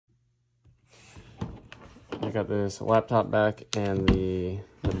I got this laptop back, and the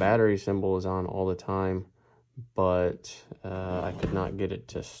battery symbol is on all the time, but I could not get it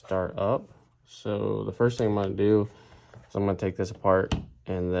to start up. So the first thing I'm going to do is I'm going to take this apart,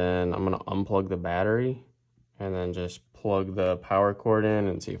 and then I'm going to unplug the battery and then just plug the power cord in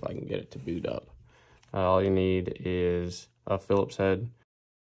and see if I can get it to boot up. All you need is a Phillips head.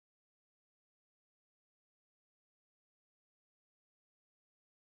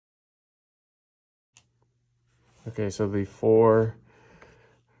 Okay, so the four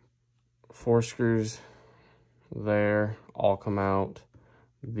screws there all come out.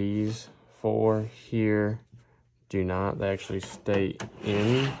 These four here do not. They actually stay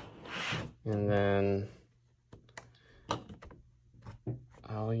in. And then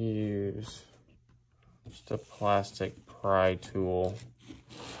I'll use just a plastic pry tool.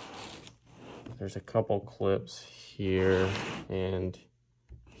 There's a couple clips here and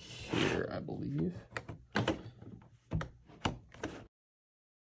here, I believe.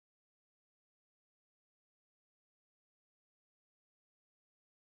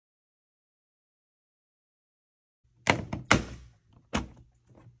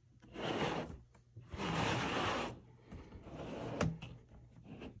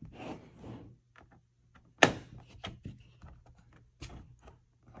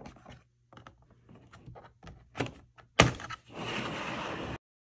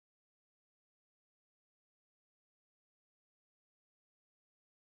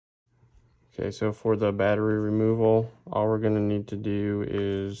 Okay, so for the battery removal, all we're going to need to do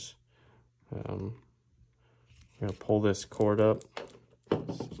is pull this cord up.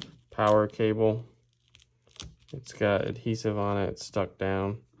 Power cable. It's got adhesive on it. It's stuck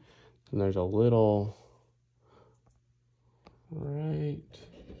down. And there's a little right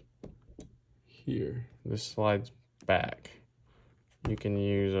here. This slides back. You can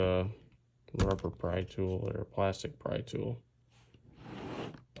use a rubber pry tool or a plastic pry tool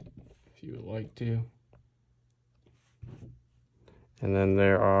if you would like to. And then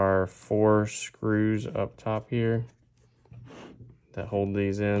there are 4 screws up top here that hold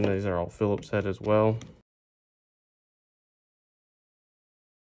these in. These are all Phillips head as well.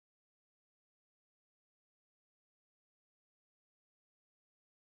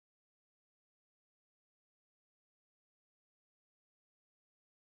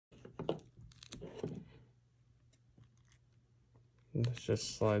 This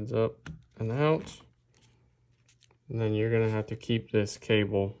just slides up and out. And then you're gonna have to keep this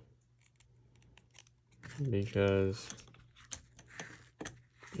cable because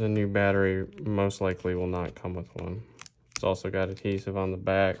the new battery most likely will not come with one. It's also got adhesive on the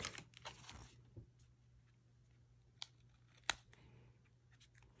back.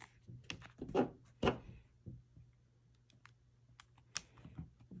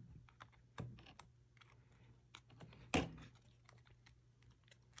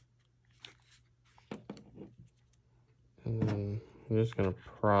 And then I'm just gonna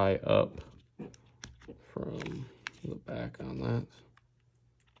pry up from the back on that,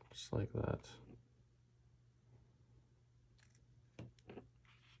 just like that.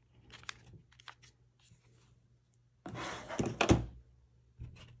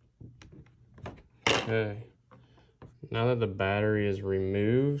 Okay, now that the battery is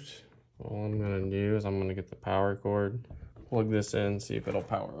removed, all I'm gonna do is I'm gonna get the power cord, plug this in, see if it'll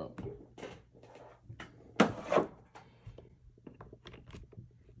power up.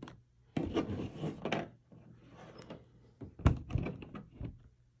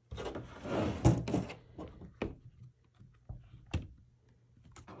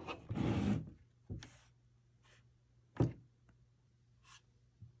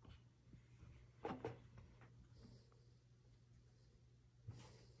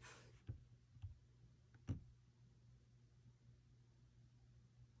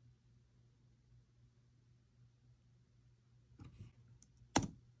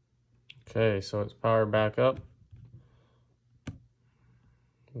 Okay, so it's powered back up.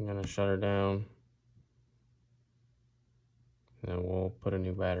 I'm gonna shut her down, and then we'll put a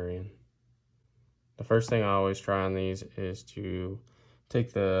new battery in. The first thing I always try on these is to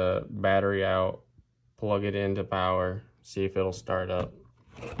take the battery out, plug it into power, see if it'll start up.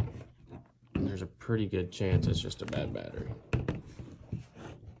 And there's a pretty good chance it's just a bad battery.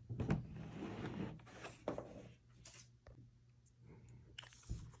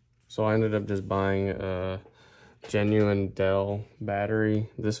 So I ended up just buying a genuine Dell battery.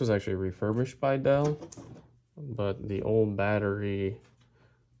 This was actually refurbished by Dell, but the old battery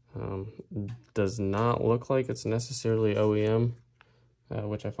does not look like it's necessarily OEM,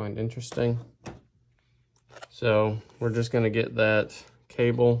 which I find interesting. So we're just gonna get that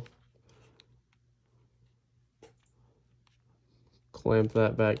cable clamp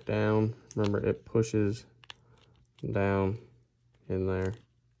that back down. Remember, it pushes down in there.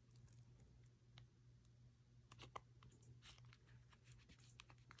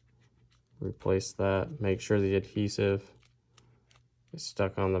 Replace that. Make sure the adhesive is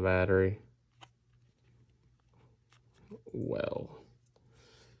stuck on the battery well.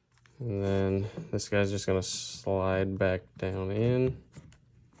 And then this guy's just gonna slide back down in.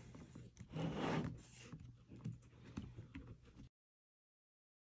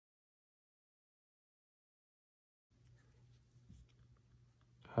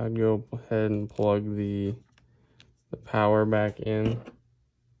 I'd go ahead and plug the power back in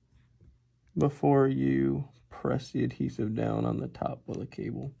before you press the adhesive down on the top of the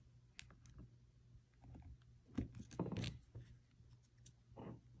cable.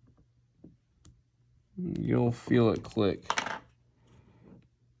 You'll feel it click.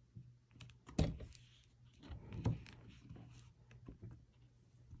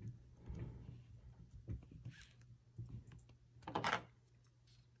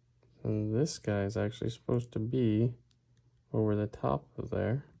 And this guy is actually supposed to be over the top of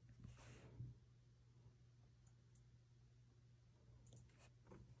there.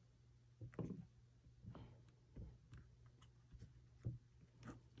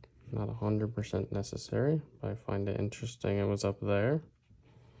 Not 100% necessary, but I find it interesting it was up there.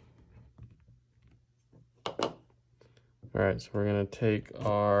 All right, so we're gonna take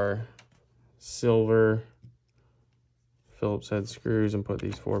our silver Phillips head screws and put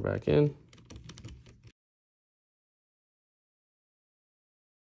these 4 back in.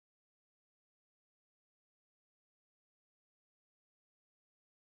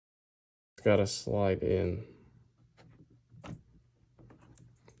 It's gotta slide in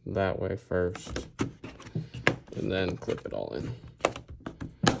that way first, and then clip it all in.